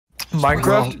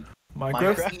Minecraft?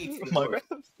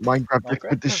 Minecraft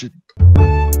expedition.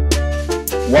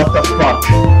 What the fuck?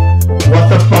 What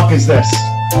the fuck is this?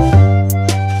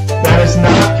 That is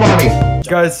not funny.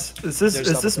 Guys, is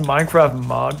this Minecraft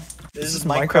mod? This is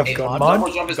Minecraft gun mod?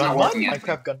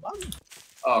 Minecraft gun mod?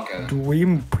 Oh, okay.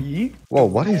 Dweem P? Whoa,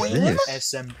 what is this?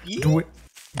 SMP?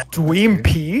 Dweem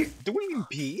P? Dweem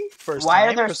P? First Why time,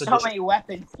 are there first so edition. many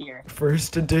weapons here?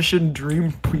 First edition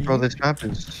Dream P. Bro, this map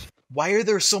is Why are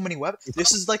there so many weapons?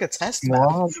 This is like a test map.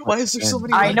 small. Why is there so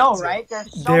many I weapons? know, right?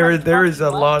 There's so There many is a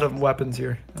fucking lot of weapons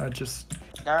here. I just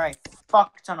There are a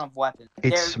fuck ton of weapons. It's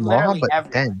They're small literally but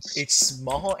everywhere. dense. It's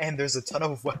small and there's a ton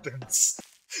of weapons.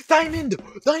 Diamond!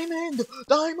 Diamond! Diamond!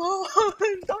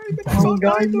 Diamond! I Oh, found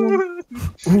diamond!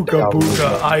 Ooga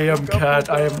booga, I am cat,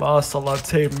 I am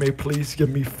ocelot, may please give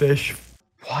me fish.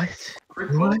 What?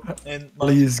 And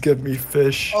Please give me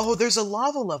fish. oh, there's a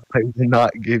lava level. I will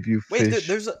not give you Wait, fish.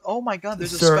 there's a oh my god,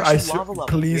 there's a Sir, special lava level.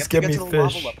 please We have to give get me to the lava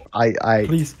fish. level. I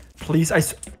Please,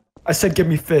 I said give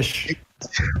me fish.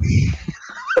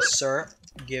 Sir,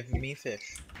 give me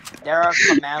fish. There are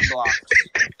command blocks.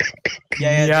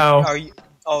 Yeah, Meow. Are you?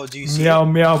 Oh, do you see? Meow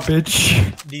meow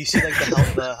bitch. Do you see like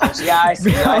the house? Yeah, I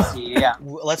see, yeah.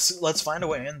 Let's find a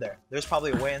way in there. There's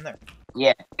probably a way in there.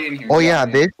 Yeah. Oh yeah,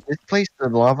 this place, the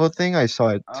lava thing, I saw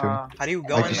it too. How do you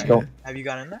go I in just there? don't- Have you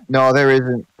gone in there? No, there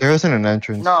isn't. There isn't an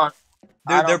entrance. No.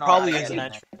 There probably is an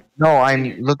entrance. No,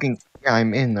 I'm looking. Yeah,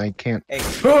 I'm in. I can't. Hey.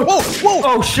 Oh, Whoa! Whoa!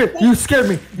 oh shit, you scared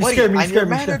me. You Buddy, scared me, you I'm your scared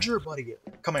me. manager, buddy.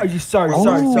 Come Are here. you sorry, Oh,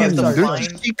 sorry, we have to sorry. there's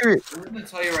find- a secret. I'm gonna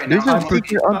tell you right There's now. a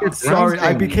secret underground Sorry, I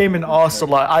thing. became an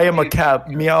ocelot. I am a cat.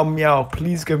 Meow meow.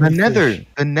 Please give me The nether. fish.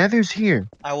 The nether's here.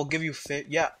 I will give you fit.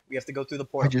 Yeah, we have to go through the I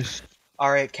portal. just.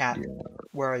 All right, cat. Yeah.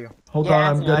 Where are you? Hold Yeah, on, I'm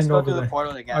Anthony, let's getting go over through the there.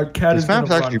 portal again. Our cat This is gonna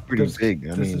map's run, actually pretty because big. I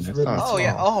this mean, is it's really not Oh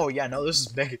yeah. small. Oh yeah. No, this is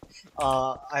big.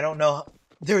 I don't know.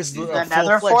 There's a The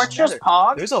Nether full-fledged Fortress, nether.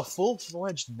 Pog? There's a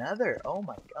full-fledged nether. Oh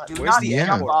my god. Do Where's not the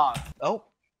jump airport? off. Oh,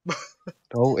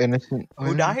 Oh, innocent.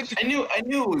 who died? I knew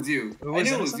it was you. Who I was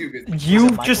knew it was innocent? you. Guys. You Was it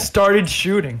Michael? just started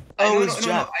shooting. Oh, No, it was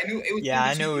Jeff. I knew it was. Yeah, I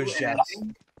between knew it you was and Jeff.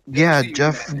 Anthony. Yeah, It was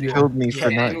Jeff you and killed me for Yeah,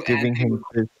 I not knew giving Anthony him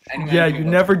fish. And Yeah, Anthony you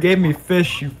was- never gave me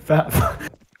fish, you fat.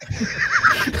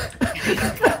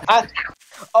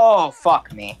 Oh,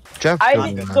 fuck me. Jeff I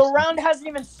killed didn't, me. the round hasn't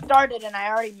even started and I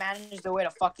already managed a way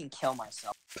to fucking kill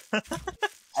myself.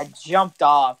 I jumped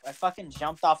off. I fucking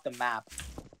jumped off the map.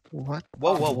 What?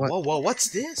 Whoa, whoa, What? whoa, whoa! What's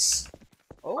this?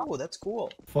 Oh, that's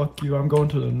cool. Fuck you, I'm going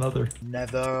to the nether.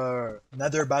 Nether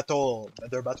battle,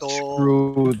 nether battle.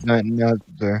 Screw the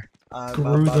nether.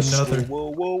 Screw the nether.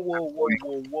 Whoa, whoa, whoa, whoa,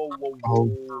 whoa, whoa, whoa, Oh.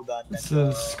 whoa! The This nether.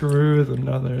 is screw the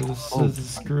nether. This Oh. is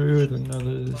screw the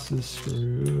nether. This is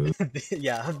screw.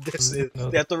 Yeah, this is.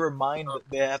 They have to remind.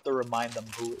 They have to remind them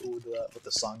what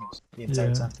the song is the entire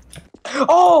Yeah. time.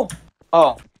 Oh!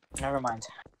 Oh, never mind.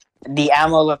 The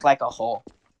ammo looked like a hole.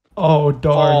 Oh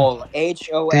darn. Hole.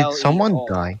 H-O-L-E. Did someone hole.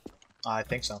 die? I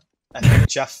think so. I think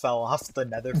Jeff fell off the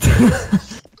nether.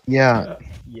 Yeah.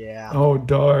 Yeah. Oh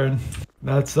darn.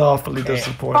 That's awfully Hey.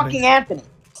 disappointing. Fucking Anthony.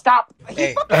 Stop.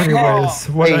 Hey. Anyways,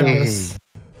 what did I Hey. miss?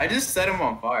 I just set him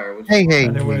on fire. Which Hey, hey.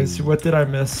 Anyways, what did I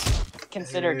miss?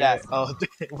 Consider death. Oh,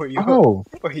 were you? Oh,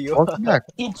 Were you? welcome back.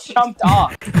 He jumped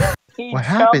off. He What jumped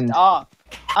happened? off.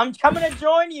 I'm coming to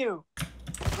join you.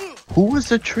 Who was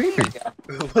the traitor?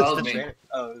 Who was That was the me. traitor?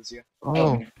 Oh, it was you.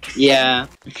 Oh, Yeah.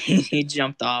 He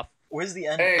jumped off. Where's the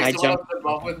end? Hey, I someone jumped- else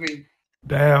off with me.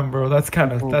 Damn, bro, that's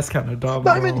kind of dumb.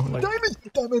 Diamond! Bro. Like, Diamond!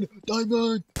 Diamond!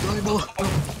 Diamond! Diamond!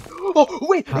 Oh,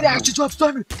 wait! It actually drops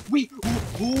diamond! Wait!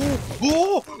 Oh!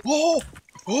 Oh! Oh!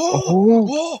 Oh!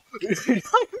 Oh!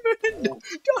 Diamond!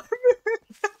 Diamond!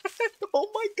 Oh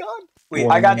my god! Wait,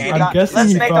 I got Andy, you. I'm guessing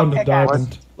Let's he make a found a pickaxe.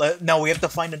 diamond. No, we have to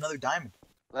find another diamond.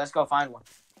 Let's go find one.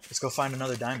 Let's go find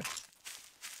another diamond.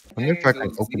 I wonder if I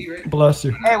can open. Bless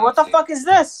you. Hey, what the fuck is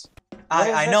this? What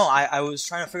is I this? know. I was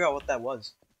trying to figure out what that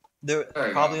was. There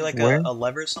There probably you go. like Where? a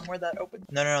lever somewhere that opened.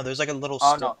 No. There's like a little.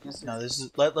 Oh, stone. no, this is- No, this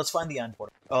is. Let's find the end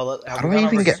portal. Oh, have How we do I gone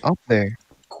even over get up there?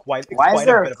 Quite. Why is quite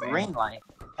there bit a of green aim. light?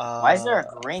 Why is there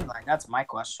a green light? That's my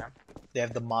question. They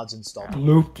have the mods installed.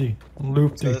 Loopty.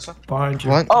 Let's go this way. Behind you.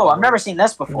 What? Oh, I've never seen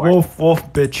this before. Wolf,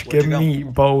 bitch, Where'd give you go? me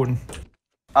bone.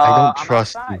 I don't I'm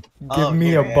trust outside. you. Give Oh,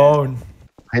 me yeah, a yeah. bone.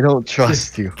 I don't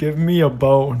trust you. Give me a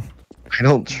bone. I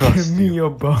don't Give trust me you. a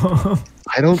bone.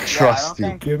 I don't Yeah, I trust don't you.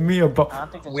 think. Give me a bone. I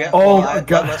don't think there's We have, any- Oh, well,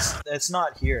 God. it's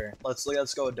not here.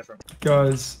 Let's go a different.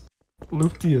 Guys,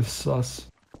 Loopty is sus.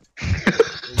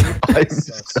 I'm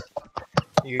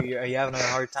Are you having a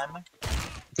hard time, man?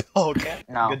 Okay.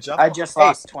 No, Good job. I just Hey,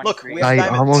 lost look, 23. we have I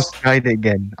diamonds. almost died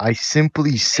again. I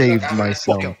simply saved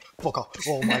myself. Fuck off.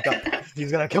 Oh my god.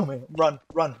 He's gonna kill me. Run.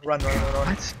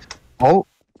 What? Oh,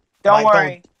 Don't Mike,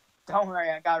 worry. Don't worry,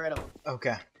 I got rid of them.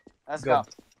 Okay. Let's Good. go.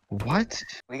 What?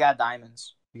 We got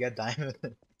diamonds. You got diamonds.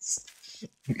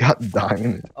 You got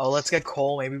diamond. Oh, let's get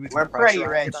coal. Maybe we can We're pretty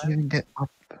pressurize rich. the Can't even get up.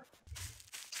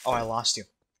 Oh, I lost you.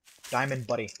 Diamond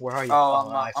buddy, where are you? Oh,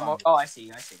 I found you. oh, I see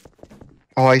you. I see you.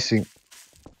 Oh, I see.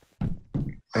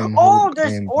 I'm Oh, hold-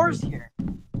 there's I'm ores hold- here.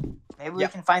 Maybe Yeah. we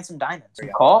can find some diamonds. Yeah.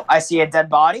 Cool. I see a dead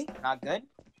body. Not good.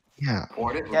 Yeah.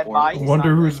 Report it. Dead Report body. it. I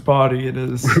wonder whose body it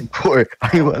is. Report.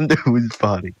 I wonder whose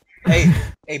body. Hey, hey,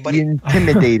 He buddy.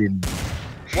 intimidated me.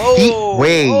 Whoa!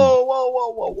 wait. Whoa! Whoa!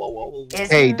 Whoa! Whoa! Whoa! Whoa!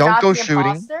 Is Hey, he don't not go the shooting.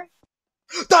 imposter?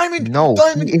 Diamond! No,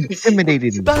 Diamond! he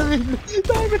intimidated me. Diamond!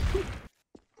 Diamond!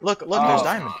 Look! Look! Oh. There's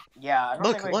diamond. Yeah. I don't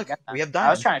Look! think we Look! can get that. We have I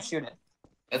was diamond. trying to shoot it.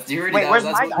 That's you already. Wait, where's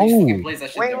that's my what you diamond? fucking place that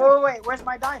shit Wait, there. wait. Where's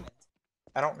my diamond?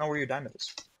 I don't know where your diamond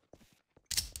is.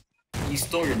 You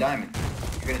stole your diamond.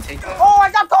 You're gonna take that? Oh,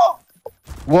 I got gold.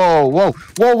 Whoa, whoa,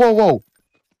 whoa, whoa, whoa.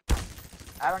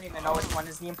 I don't even know which one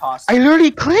is the imposter. I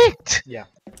literally clicked.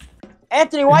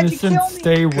 Anthony, why'd you kill Innocents me?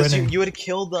 stay Because winning. you had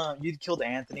killed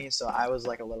Anthony, so I was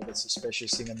like a little bit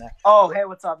suspicious even there. Oh, hey,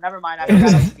 what's up? Never mind. I forgot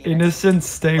I was Phoenix. Innocents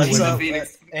stay Let's winning.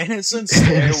 Phoenix. innocent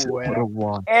stay What a winning.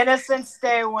 one. Innocent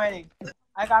stay winning.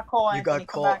 I got coal. You Anthony, got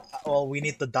come coal. back. Well, we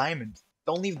need the diamond.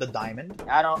 Don't leave the diamond.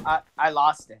 I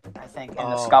lost it. I think in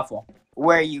the Oh. scuffle.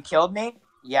 Where you killed me?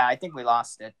 Yeah, I think we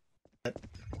lost it.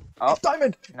 Oh,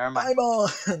 Diamond! never mind.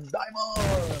 Diamond!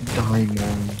 Diamond!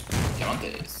 Diamond. Count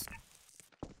this.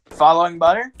 Following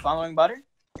butter. Following butter.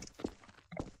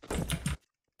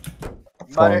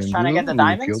 Butter's trying to get the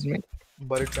Falling blue, diamonds. Oh, you killed me.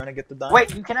 Butter trying to get the diamond.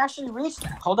 Wait, you can actually reach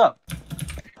that. Hold up.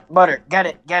 Butter, get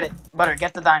it. Butter,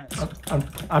 get the diamonds.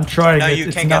 I'm trying. No, it. you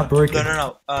It's can't not get. breaking.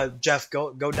 No. Jeff,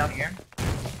 go down here.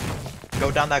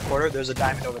 Go down that corridor. There's a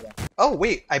diamond over there. Oh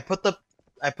wait, I put the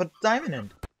diamond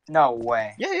in. No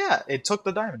way. Yeah. It took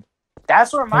the diamond.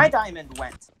 That's where my diamond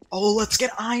went. Oh, let's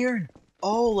get iron.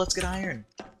 Oh, let's get iron.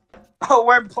 Oh,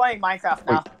 we're playing Minecraft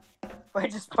now. We're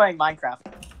just playing Minecraft.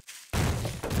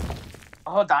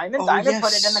 Oh, diamond? Oh, Diamond,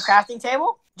 put it in the yes. crafting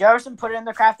table? Jefferson, put it in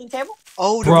the crafting table?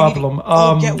 Oh, do we need-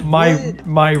 Problem. get My wood.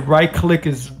 my right click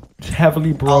is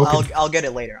heavily broken. I'll get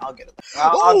it later. I'll get it.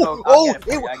 I'll get it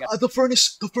for you, I got it. The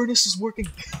furnace is working.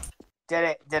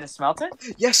 Did it smelt it?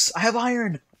 Yes, I have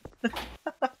iron.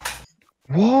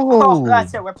 Whoa. Oh,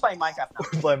 that's it. We're playing Minecraft now.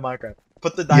 We're playing Minecraft.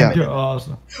 Put the diamond You're in.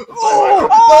 awesome.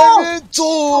 Diamond!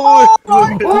 Oh,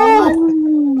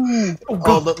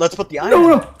 Oh, let's put the iron.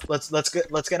 No. Let's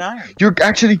get iron. You're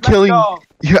actually Let's killing. go.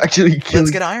 You're actually killing.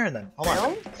 Let's get iron then. Hold on.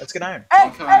 Really? Let's get iron. Hey,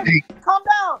 Okay. hey, calm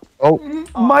down. Oh,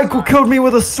 Oh, Michael sorry. killed me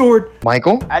with a sword.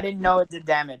 Michael. I didn't know it did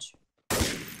damage.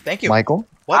 Thank you. Michael.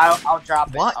 What? I'll drop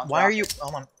it. What? I'll Why drop are you? it.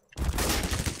 Hold on.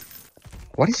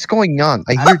 What is going on?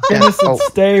 I hear death. Innocents Oh,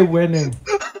 stay winning.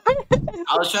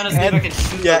 I was trying to see if I could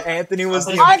shoot. Yeah, Anthony was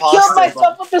the I imposter. killed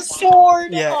myself with the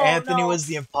sword. Yeah, Oh, Anthony no. was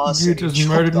the imposter. You He just jumped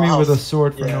murdered me with a off.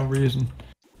 sword for Yeah. no reason.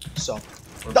 So,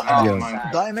 Oh, Yeah. my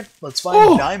God. diamond. Let's find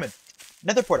Oh! a diamond.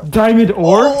 Nether portal. Diamond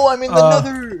ore? Oh, I'm in the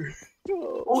nether.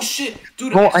 Oh shit,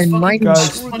 dude! Bro, I just I fucking mined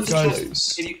Guys, punched the guys.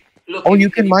 chest. If you, look, Oh, if you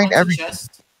can if mine punch the everything.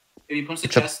 chest- If you punch the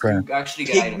Except chest, scrap. you actually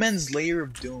get items. Pigman's layer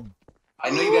of doom. I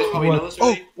know you guys probably What? know this Oh,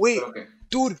 already. wait. but okay.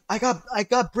 Dude, I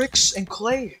got bricks and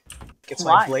clay. Gets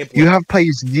Why? my blade. you have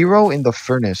placed 0 in the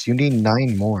furnace. You need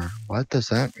 9 more. What does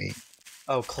that mean?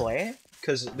 Oh, clay?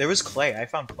 Because there was clay. I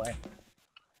found clay.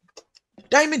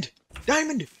 Diamond!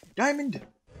 Diamond! Diamond!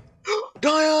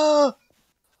 Dia!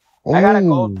 Oh, I got a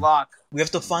gold block. We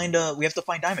have to find diamond. We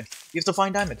have to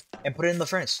find diamond and put it in the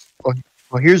furnace.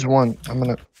 well, here's one. I'm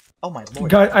gonna. Oh my lord.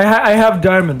 Guy, I have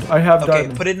diamond. I have Okay,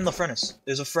 diamond. put it in the furnace.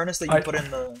 There's a furnace that you I- put in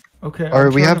the. Okay. Alright,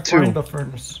 I'm we trying have to find two. the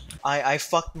furnace. I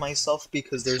fucked myself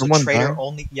because there's Someone a trader died?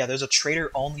 only. Yeah, there's a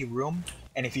trader only room,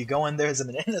 and if you go in there as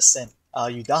an innocent,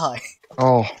 you die.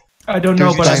 Oh, I don't know,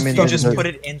 There's but I'm diamond You stuck just in in put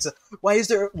it into. Why is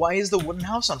the wooden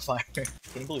house on fire? Can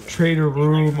you believe it? trader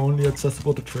room only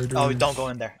accessible to trader. Oh, rooms. don't go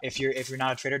in there. If you're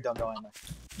not a trader, don't go in there.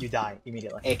 You die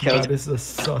immediately. It killed That is a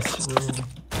sus room.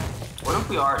 What if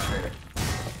we are a trader?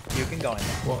 You can go in there.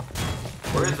 What?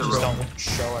 Where is the Just room? don't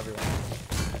show everyone.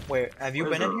 Wait, have you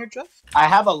Where's been in the- here, Jeff? I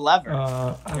have a lever.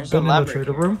 I've There's been a in the lever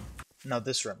trader here. room. No,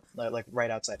 this room, like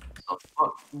right outside. Oh,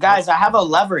 fuck. Guys, I have a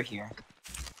lever here.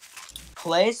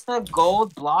 Place the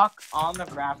gold block on the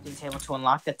crafting table to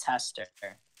unlock the tester.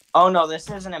 Oh no, this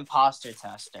is an imposter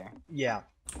tester. Yeah.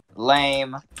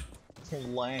 Lame.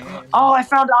 Lame. Oh, I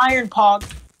found iron, Pog.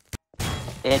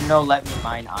 It no let me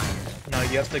mine iron. No,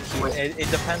 you have to keep. It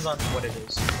depends on what it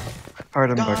is.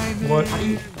 alright, I'm back. Diamond. What? How do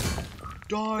you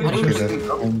Diamond. Okay, Just- then,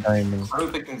 9 diamonds. how do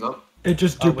we pick things up? It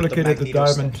just Oh, with the duplicated the magneto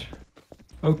diamond.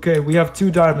 Okay, we have 2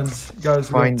 diamonds, guys.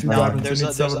 We Fine, have 2 no, diamonds. There's we a,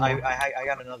 need there's 7 more. I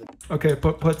got another. Okay,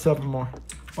 put 7 more.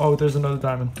 Oh, there's another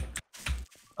diamond.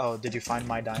 Oh, did you find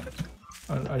my diamond?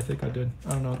 I think I did.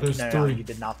 I don't know. There's No, 3. no, you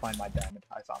did not find my diamond.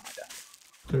 I found my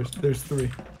diamond. There's 3.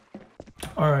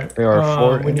 All right. There are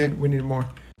 4 We in need it. we need more.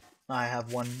 I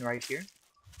have one right here.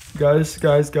 Guys.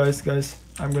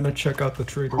 I'm gonna check out the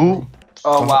trader Who? room.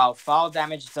 Oh wow, fall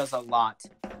damage does a lot.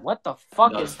 What the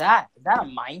fuck Does. is that? Is that a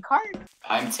minecart?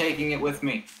 I'm taking it with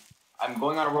me. I'm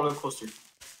going on a roller coaster.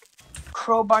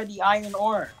 Crowbar the iron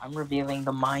ore. I'm revealing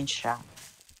the mine shaft.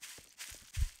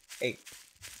 Hey,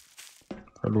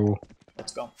 Hello.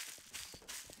 let's go.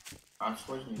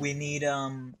 Towards me. We need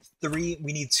 3.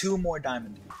 We need 2 more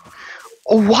diamond.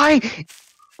 Oh, why?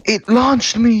 It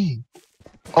launched me.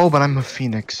 Oh, but I'm a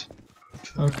phoenix.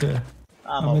 Okay.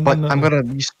 I'm I'm a- in But the I'm nether.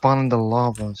 gonna respawn in the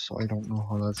lava, so I don't know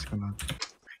how that's gonna.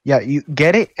 Yeah, you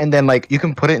get it, and then like you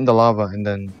can put it in the lava, and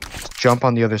then jump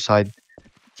on the other side.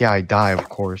 Yeah, I die, of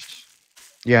course.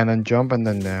 Yeah, and then jump, and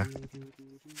then there.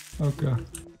 Okay.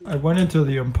 I went into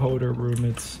the impoder room.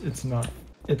 It's not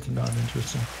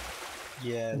interesting.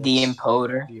 Yeah. The that's-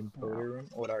 impoder. The impoder room.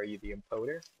 What are you, the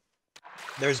impoder?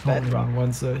 There's Only bedrock. on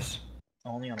Wednesdays.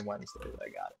 Only on Wednesdays. I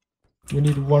got We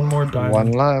need 1 more diamond.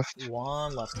 One left. it.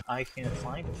 One left. I can't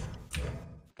find it.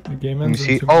 The game Let me ends in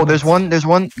see. 2 Oh, there's minutes.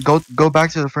 one. Go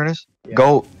back to the furnace. Yeah.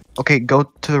 Go. Okay, go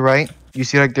to the right. You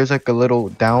see, like, there's like a little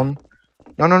down.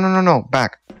 No.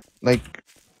 Back. Like,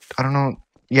 I don't know.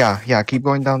 Yeah. Keep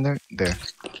going down there. There.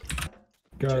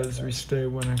 Guys, we stay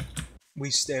winning. We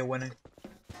stay winning.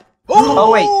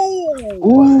 Oh, wait.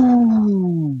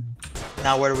 Ooh.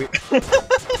 Now where do we?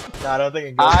 No, I don't think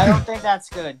it goes. I don't think that's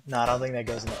good. No, I don't think that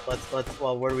goes in. Let's.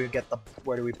 Well, where do we get the?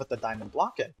 Where do we put the diamond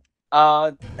block in?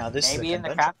 Now this Maybe is a in the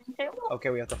convention. crafting table? Okay,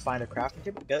 we have to find a crafting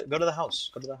table. Go to the house.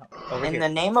 Go to the house. Over In here. the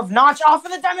name of Notch, off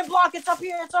of the diamond block! It's up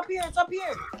here! It's up here! It's up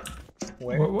here!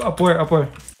 Where? Up where?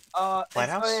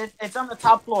 Lighthouse? It's on the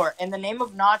top floor. In the name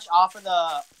of Notch, off of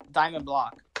the diamond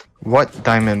block. What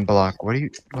diamond block? What are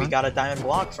you? We What? got a diamond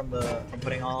block from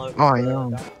putting all. Oh, I the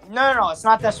know. No, it's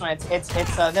not this one. It's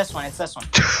this one. It's this one.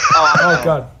 Oh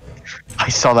god. I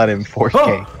saw that in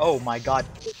 4K. Oh my god.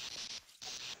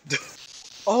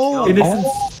 Oh.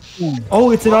 Innocence.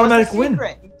 Oh, it's an What was the automatic win.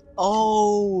 secret?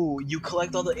 Oh, you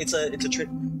collect all the. It's a trick.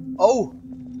 Oh.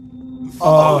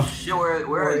 Uh, Shit, we're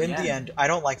We're in at the end. I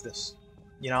don't like this.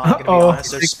 You know, I'm gonna be Uh-oh.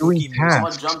 honest. There's It's doing spooky tasks.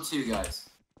 music. Someone jump to you guys.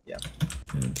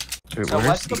 Wait, So where's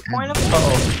what's the point end? of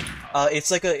this? oh.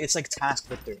 It's like task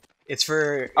victor. It's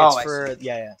for. It's Oh, I for.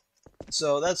 Yeah.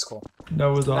 So that's cool. That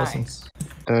was awesome. Nice.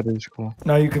 That is cool.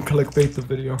 Now you can clickbait the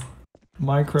video.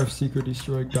 Minecraft secret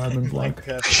Easter egg diamond block.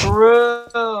 Minecraft.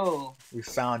 True. We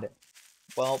found it.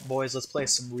 Well, boys, let's play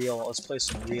some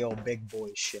real big boy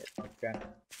shit. Okay.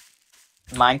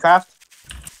 Minecraft?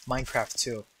 Minecraft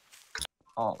 2.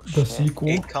 Oh, The shit. sequel.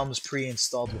 It comes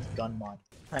pre-installed with gun mod.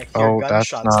 I hear Oh, that's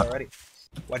gunshots not- already.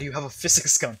 Why do you have a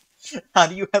physics gun? How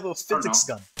do you have a physics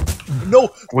gun? No!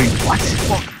 Wait, what?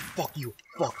 Fuck you!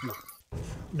 Fuck you!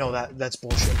 No, that's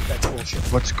bullshit. That's bullshit.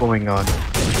 What's going on?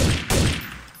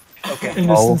 Okay. Innocent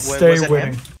was stay it him?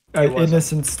 winning. It wasn't.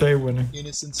 Innocent stay winning.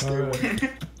 Innocent stay Alright. winning.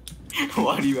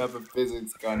 Why do you have a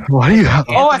physics gun? Why do you have?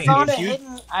 Oh, I Anthony, found a if you-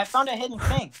 hidden. I found a hidden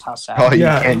thing. How sad. Oh, you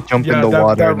can't jump in the that,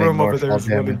 water That and room ignore over there fall is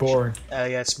really damage. boring. Yeah,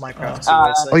 it's Minecraft 2. Uh,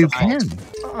 It's Oh, you like a can.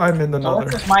 I'm in the So what's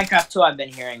nether. this Minecraft 2 I've been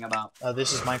hearing about?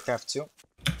 This is Minecraft 2.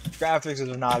 Graphics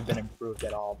have not been improved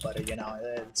at all, but you know,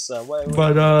 it's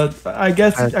But I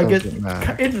guess That I guess doesn't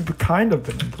matter. it's kind of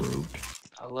been improved.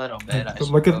 A little bit. I But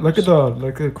look at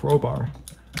the crowbar.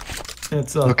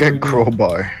 It's Look at 3D.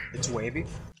 crowbar. it's wavy.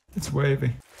 It's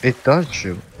wavy. It does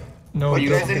shoot. No, Oh, it you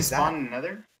guys doesn't. didn't is that? spawn in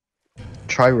Nether?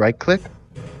 Try right click.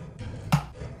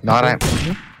 Not at.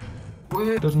 What?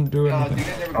 It doesn't do Do you anything.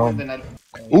 guys ever go in the Nether?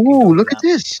 You can Ooh, go look at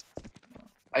around. this.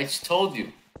 I just told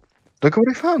you. Look at what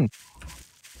I found.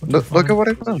 What'd Look you at what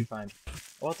I What did found. you find?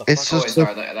 What the It's fuck? Oh, just wait, a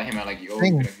sorry, that hit me like you. Oh,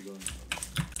 thing. you can actually go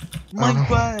in.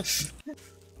 Minecraft.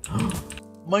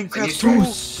 Minecraft Can you 2.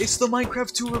 choose? It's the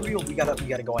Minecraft 2 reveal. We gotta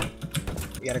go in.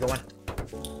 We gotta go in.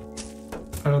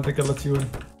 I don't think it lets you in.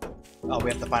 Oh,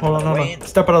 we have to find Hold on, another hold way on. in.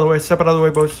 Step out of the way. Step out of the way,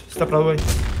 boys. Step out of the way.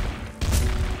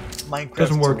 Minecraft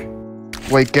Doesn't 2.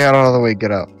 work. Wait, get out of the way.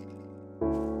 Get out.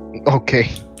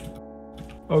 Okay.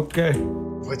 Okay.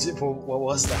 What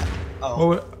was that?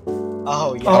 Oh.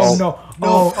 Oh, Yes. oh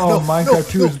no. Minecraft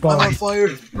 2 is I'm burned. on fire.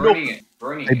 Burning it.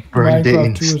 Burning I it. burned it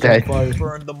Minecraft 2 is on instead. fire.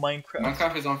 Burn the Minecraft.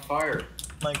 Minecraft is on fire.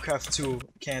 Minecraft 2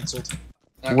 cancelled.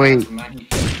 That Wait, guy's man, he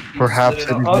perhaps lit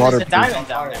it up. is Oh, there's a waterproof. diamond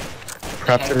down there.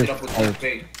 Perhaps He it hyped is up with fire. that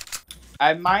bait.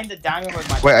 I mined the diamond with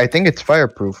my. Wait, I think it's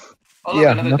fireproof. Oh, look,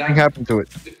 Yeah, another nothing diamond. happened to it.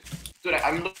 Dude,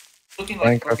 I'm looking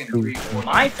like Minecraft fucking 2. 3, 4.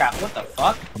 Minecraft, what the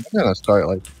fuck? I'm gonna start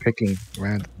like picking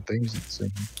random things and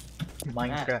saying.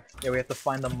 Minecraft. Yeah, we have to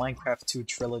find the Minecraft 2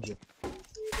 trilogy.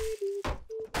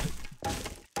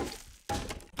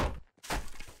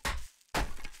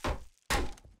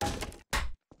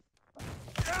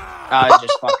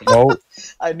 Just fucking. No,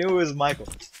 I knew it was Michael.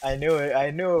 I knew it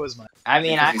was Michael. I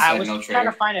mean, Because he I said was no just trying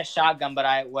to trigger. find a shotgun,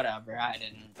 but whatever. I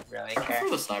didn't really I care. prefer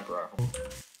the sniper rifle.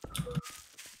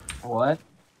 What?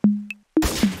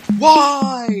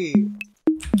 Why?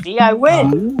 See, I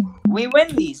win. We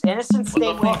win these. Innocent What stay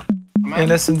the winning. fuck? Man,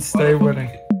 Innocents why stay the fuck-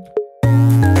 winning.